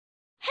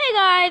Hey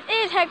guys,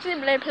 it's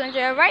Hexen Blade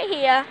Plunger right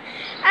here,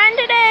 and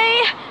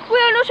today we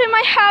are not in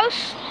my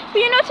house.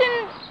 We are not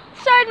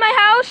inside my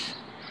house,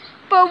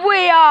 but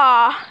we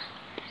are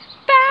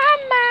by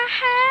my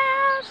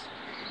house.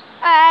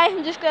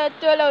 I'm just gonna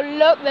do a little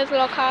look. There's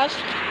little cars.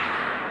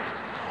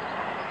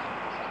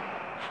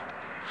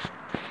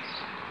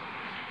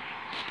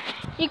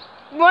 You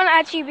won't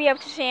actually be able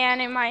to see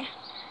any of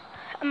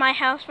my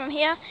house from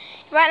here.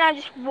 Right now, I'm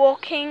just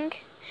walking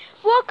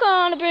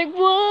on a brick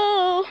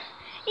wall.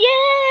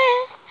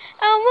 Yeah,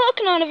 I'm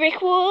walking on a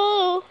brick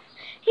wall.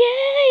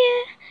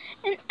 Yeah,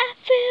 and I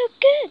feel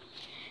good.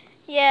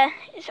 Yeah,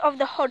 it's of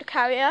the Hod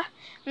Carrier.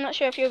 I'm not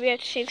sure if you'll be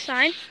able to see the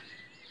sign.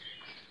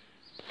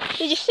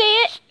 Did you see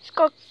it? It's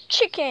got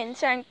chicken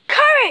saying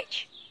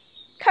courage!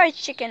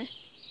 Courage chicken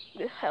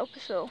will help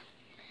us all.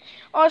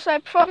 Also,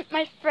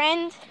 my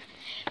friend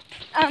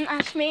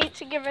asked me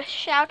to give a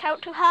shout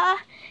out to her,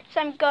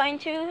 so I'm going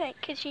to,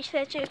 because she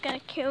said she was going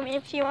to kill me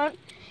if she won't.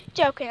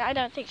 Joking, I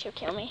don't think she'll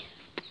kill me.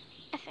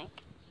 I think.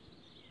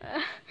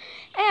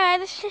 Anyway,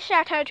 this is a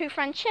shout out to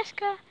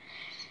Francesca.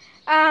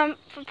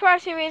 For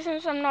privacy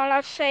reasons, I'm not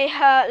allowed to say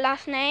her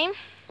last name.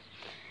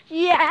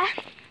 Yeah,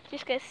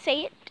 just gonna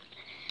say it.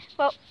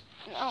 Well,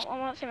 no, I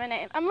won't say my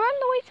name. I'm on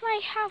the way to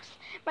my house.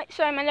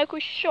 My local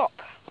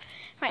shop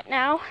right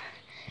now.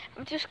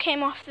 I just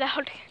came off the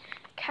Hod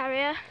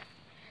Carrier.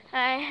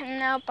 I am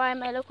now by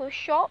my local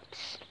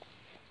shops.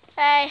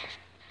 I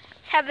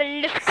have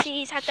a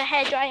look-sees at the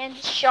hairdryer and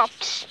the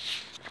shops.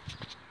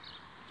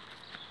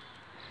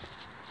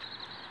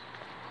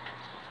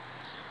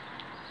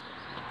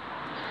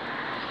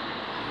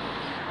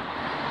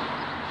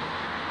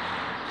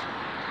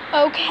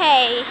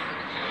 Okay,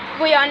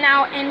 we are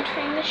now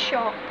entering the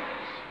shop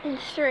in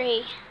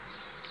 3,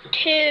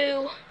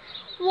 2,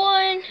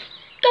 1,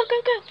 go,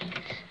 go, go.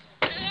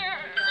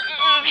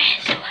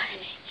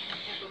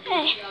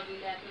 Hey,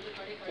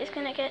 just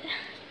gonna get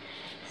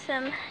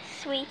some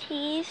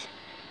sweeties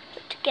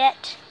to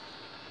get.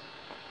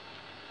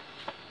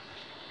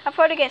 I'll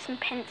probably get some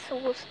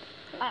pencils.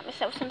 Like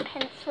myself some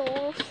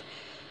pencils.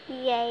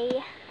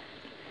 Yay.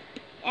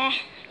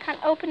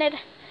 Can't open it.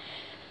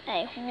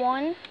 Hey,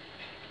 1,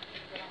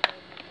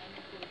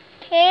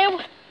 2.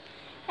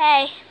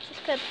 Hey,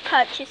 just gonna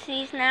purchase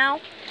these now.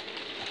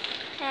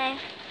 Hey,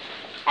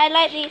 I'd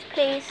like these,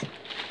 please.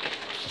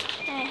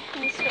 Hey,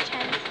 let me switch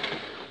hands.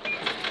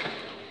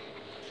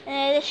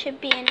 This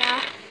should be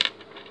enough,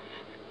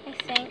 I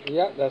think.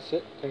 Yeah, that's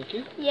it. Thank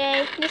you.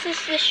 Yay, this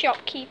is the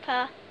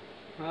shopkeeper.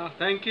 Oh,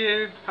 thank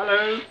you.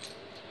 Hello.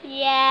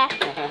 Yeah.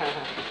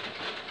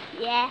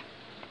 Yeah.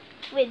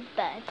 With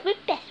birds, with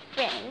best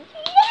friends.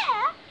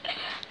 Yeah.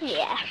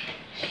 Yeah.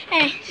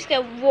 Hey, just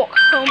gonna walk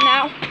home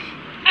now.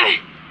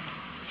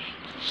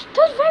 That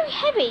was very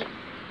heavy.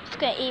 Just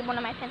gonna eat one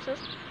of my pencils.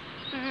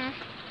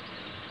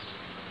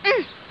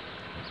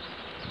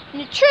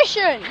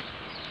 Nutrition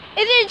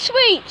is in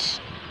sweets.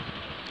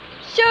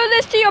 Show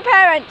this to your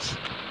parents.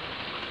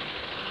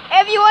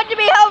 If you want to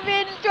be healthy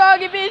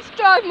and be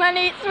strong, man,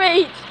 eat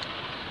sweets.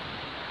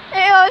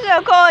 It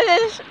also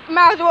causes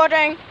mouth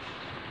watering.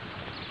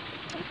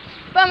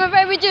 But I'm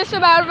afraid we just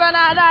about run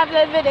out of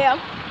the video.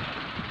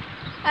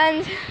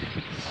 And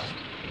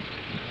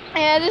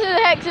yeah, this is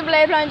the Hexen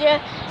Blade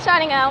Plunger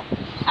signing out.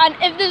 And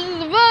if this is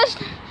the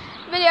first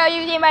video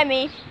you've seen by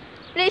me,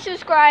 please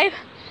subscribe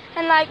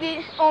and like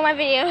all my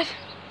videos.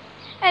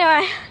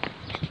 Anyway,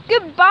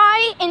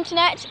 goodbye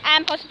internet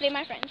and possibly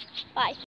my friends. Bye.